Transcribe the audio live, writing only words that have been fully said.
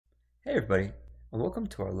Hey everybody, and welcome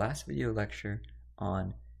to our last video lecture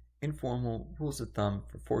on informal rules of thumb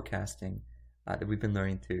for forecasting that we've been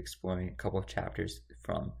learning through exploring a couple of chapters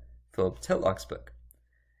from Philip Tetlock's book.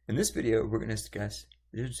 In this video, we're going to discuss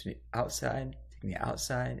the difference between taking the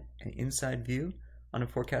outside and inside view on a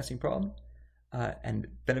forecasting problem, and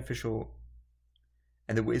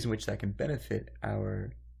the ways in which that can benefit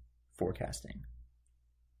our forecasting.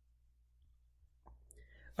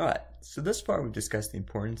 Alright, so thus far we've discussed the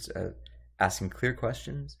importance of asking clear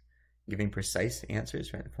questions, giving precise answers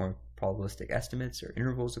in the form of probabilistic estimates or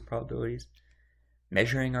intervals of probabilities,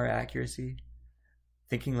 measuring our accuracy,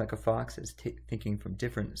 thinking like a fox is thinking from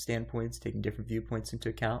different standpoints, taking different viewpoints into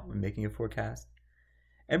account when making a forecast,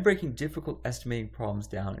 and breaking difficult estimating problems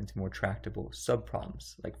down into more tractable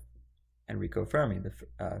subproblems like Enrico Fermi,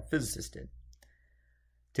 the physicist, did.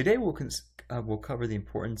 Today we'll cover the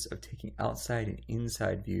importance of taking outside and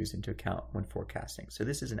inside views into account when forecasting. So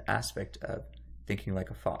this is an aspect of thinking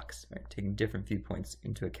like a fox, right? Taking different viewpoints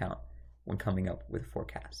into account when coming up with a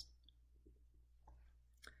forecast.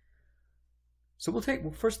 So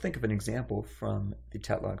we'll first think of an example from the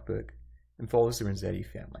Tetlock book and follows the Renzetti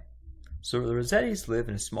family. So the Renzettis live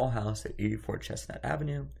in a small house at 84 Chestnut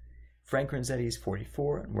Avenue. Frank Renzetti is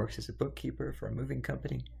 44 and works as a bookkeeper for a moving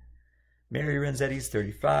company. Mary Renzetti is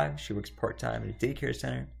 35. She works part-time at a daycare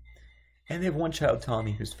center. And they have one child,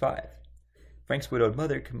 Tommy, who's 5. Frank's widowed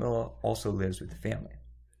mother, Camilla, also lives with the family.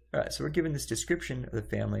 All right, so we're given this description of the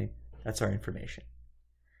family. That's our information.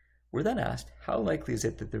 We're then asked, how likely is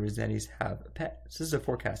it that the Renzettis have a pet? So this is a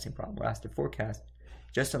forecasting problem. We're asked to forecast,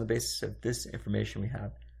 just on the basis of this information we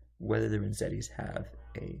have, whether the Renzettis have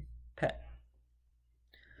a pet.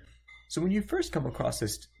 So when you first come across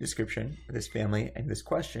this description of this family and this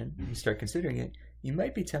question, and you start considering it, you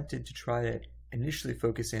might be tempted to try to initially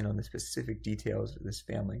focus in on the specific details of this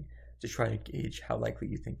family to try to gauge how likely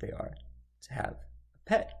you think they are to have a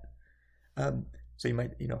pet. So you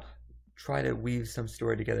might, try to weave some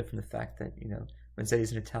story together from the fact that, Renzetti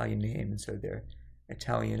is an Italian name, and so they're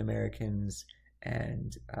Italian Americans,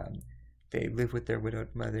 and they live with their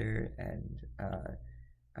widowed mother, and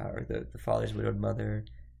or the father's widowed mother.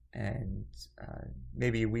 And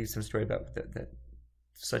maybe you weave some story about that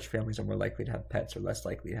such families are more likely to have pets or less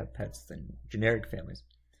likely to have pets than generic families.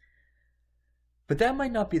 But that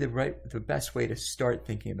might not be the best way to start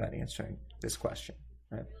thinking about answering this question,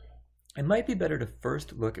 right? It might be better to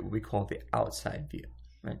first look at what we call the outside view,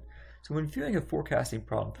 right? So when viewing a forecasting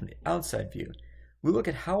problem from the outside view, we look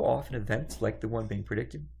at how often events like the one being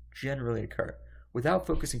predicted generally occur, without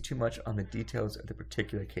focusing too much on the details of the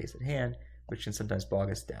particular case at hand, which can sometimes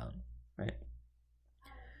bog us down, right?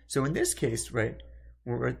 So in this case, right,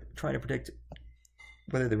 when we're trying to predict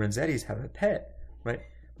whether the Renzettis have a pet, right,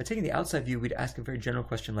 by taking the outside view, we'd ask a very general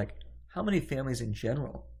question like, how many families in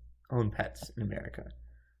general own pets in America,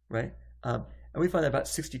 right? And we find that about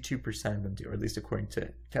 62% of them do, or at least according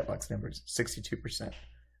to Tetlock's numbers, 62%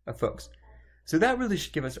 of folks. So that really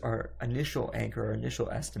should give us our initial anchor, our initial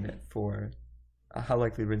estimate for how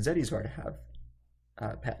likely Renzettis are to have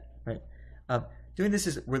a pet, right? Doing this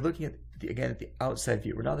is we're looking at the outside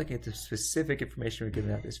view. We're not looking at the specific information we're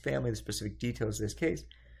given about this family, the specific details of this case,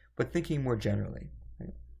 but thinking more generally.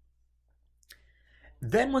 Right?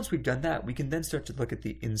 Then once we've done that, we can then start to look at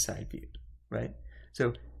the inside view, right?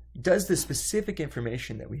 So does the specific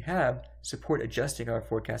information that we have support adjusting our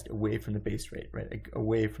forecast away from the base rate, right?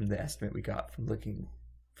 Away from the estimate we got from looking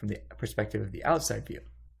from the perspective of the outside view,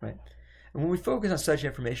 right? And when we focus on such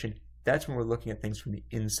information, that's when we're looking at things from the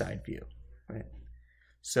inside view, right?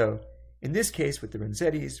 So in this case with the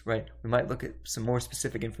Renzettis, right, we might look at some more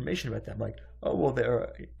specific information about them, like, oh, well,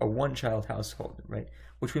 they're a one-child household, right,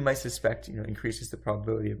 which we might suspect, increases the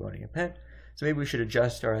probability of owning a pet. So maybe we should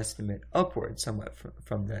adjust our estimate upward somewhat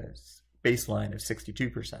from the baseline of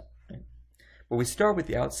 62%, right? But we start with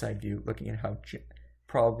the outside view, looking at how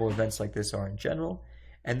probable events like this are in general,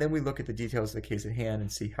 and then we look at the details of the case at hand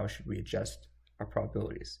and see how should we adjust our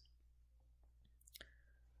probabilities.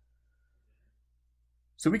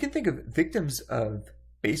 So we can think of victims of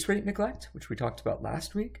base rate neglect, which we talked about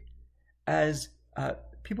last week, as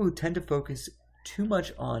people who tend to focus too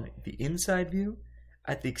much on the inside view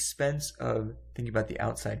at the expense of thinking about the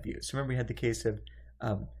outside view. So remember we had the case of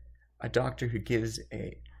a doctor who gives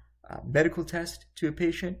a medical test to a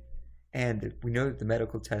patient, and we know that the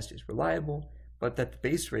medical test is reliable, but that the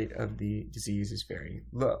base rate of the disease is very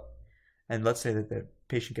low. And let's say that the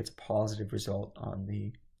patient gets a positive result on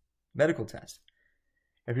the medical test.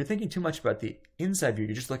 If you're thinking too much about the inside view,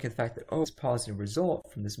 you're just looking at the fact that, oh, it's a positive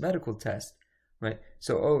result from this medical test, right?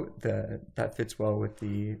 So, that fits well with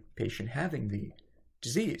the patient having the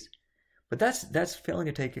disease. But that's failing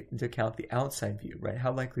to take into account the outside view, right?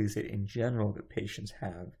 How likely is it in general that patients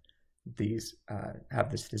have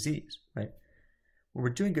this disease, right? When we're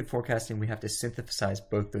doing good forecasting, we have to synthesize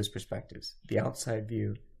both those perspectives, the outside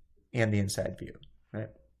view and the inside view, right?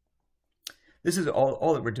 This is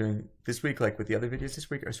all that we're doing this week, like with the other videos this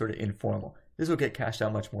week, are sort of informal. This will get cashed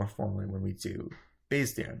out much more formally when we do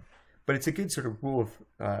Bayes' theorem. But it's a good sort of rule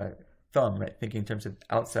of thumb, right? Thinking in terms of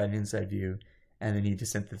outside and inside view and the need to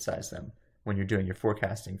synthesize them when you're doing your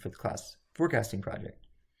forecasting for the class forecasting project.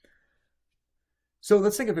 So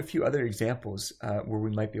let's think of a few other examples where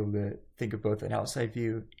we might be able to think of both an outside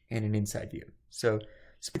view and an inside view. So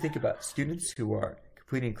we think about students who are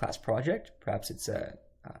completing a class project. Perhaps it's a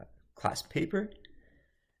class paper,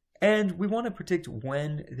 and we want to predict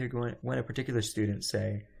when a particular student,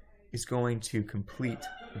 say, is going to complete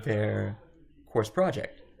their course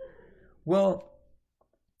project. Well,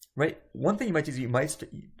 right, one thing you might do is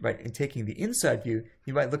in taking the inside view,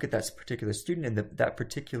 you might look at that particular student and that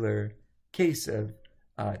particular case of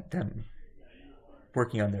them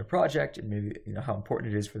working on their project, and maybe how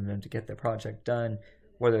important it is for them to get their project done,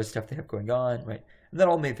 what other stuff they have going on, right? And that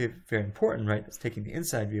all may be very important, right? It's taking the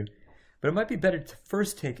inside view. But it might be better to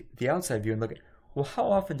first take the outside view and look at, well, how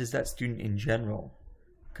often does that student in general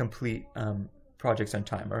complete projects on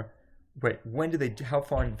time? Or right, how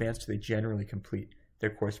far in advance do they generally complete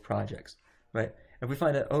their course projects, right? If we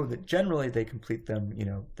find out, that generally they complete them,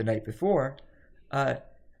 the night before,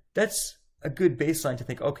 that's a good baseline to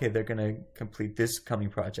think, okay, they're going to complete this coming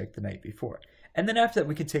project the night before. And then after that,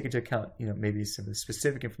 we can take into account, maybe some of the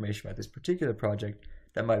specific information about this particular project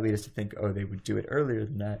that might lead us to think, they would do it earlier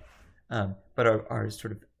than that. But our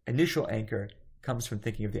sort of initial anchor comes from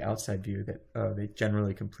thinking of the outside view that they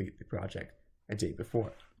generally complete the project a day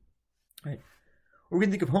before, right? Or we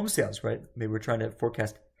can think of home sales, right? Maybe we're trying to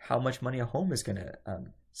forecast how much money a home is going to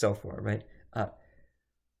sell for, right?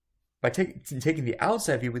 By taking the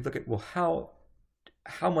outside view, we look at, well,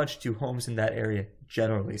 how much do homes in that area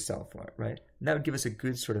generally sell for, right? And that would give us a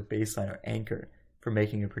good sort of baseline or anchor for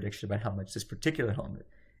making a prediction about how much this particular home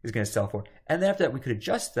is going to sell for. And then after that, we could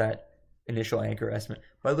adjust that initial anchor estimate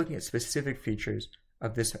by looking at specific features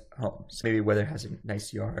of this home. So maybe whether it has a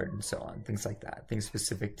nice yard and so on, things like that, things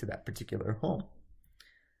specific to that particular home.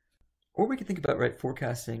 Or we could think about,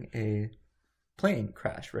 forecasting a plane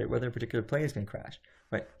crash, right? Whether a particular plane is going to crash,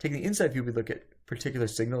 right? Taking the inside view, we look at particular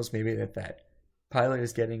signals, maybe that pilot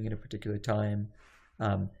is getting in a particular time,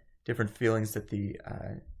 different feelings that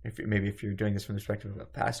if you're doing this from the perspective of a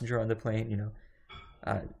passenger on the plane,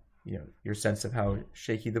 your sense of how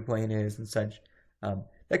shaky the plane is and such.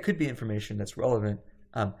 That could be information that's relevant,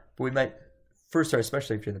 but we might first start,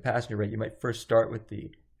 especially if you're the passenger, right? You might first start with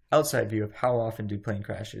the outside view of how often do plane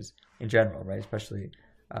crashes in general, right? Especially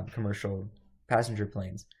commercial passenger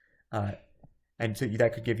planes. And so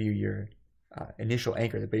that could give you your initial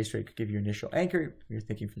anchor. The base rate could give you your initial anchor. You're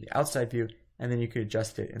thinking from the outside view, and then you could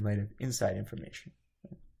adjust it in light of inside information.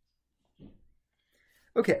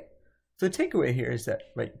 Okay, so the takeaway here is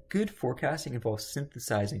that good forecasting involves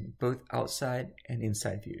synthesizing both outside and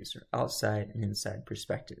inside views, or outside and inside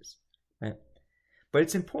perspectives, right? But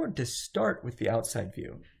it's important to start with the outside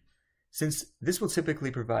view, since this will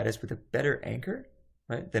typically provide us with a better anchor,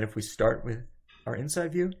 right, than if we start with our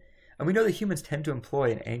inside view. And we know that humans tend to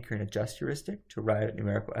employ an anchor and adjust heuristic to arrive at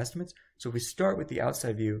numerical estimates. So if we start with the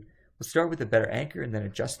outside view, we'll start with a better anchor and then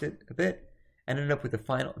adjust it a bit and end up with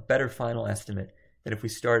a better final estimate than if we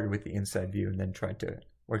started with the inside view and then tried to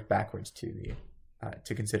work backwards to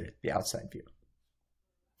consider the outside view.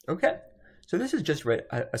 Okay, so this is just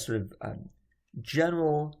a sort of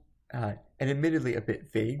general and admittedly a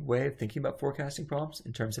bit vague way of thinking about forecasting problems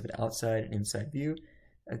in terms of an outside and inside view.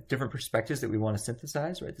 Different perspectives that we want to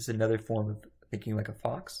synthesize, right? This is another form of thinking like a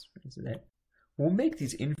fox, isn't it? We'll make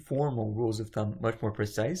these informal rules of thumb much more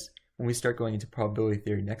precise when we start going into probability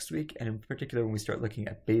theory next week, and in particular when we start looking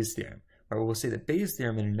at Bayes' theorem, where we'll say that Bayes'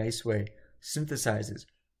 theorem in a nice way synthesizes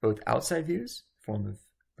both outside views, form of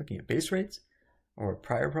looking at base rates or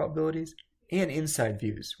prior probabilities, and inside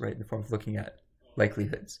views, right, in the form of looking at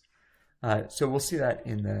likelihoods. So we'll see that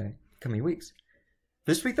in the coming weeks.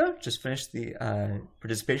 This week, though, just finished the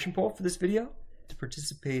participation poll for this video to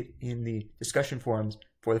participate in the discussion forums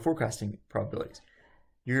for the forecasting probabilities.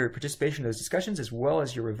 Your participation in those discussions, as well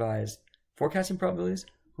as your revised forecasting probabilities,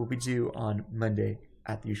 will be due on Monday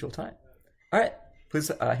at the usual time. All right,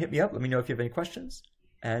 please hit me up. Let me know if you have any questions,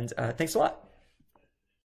 and thanks a lot.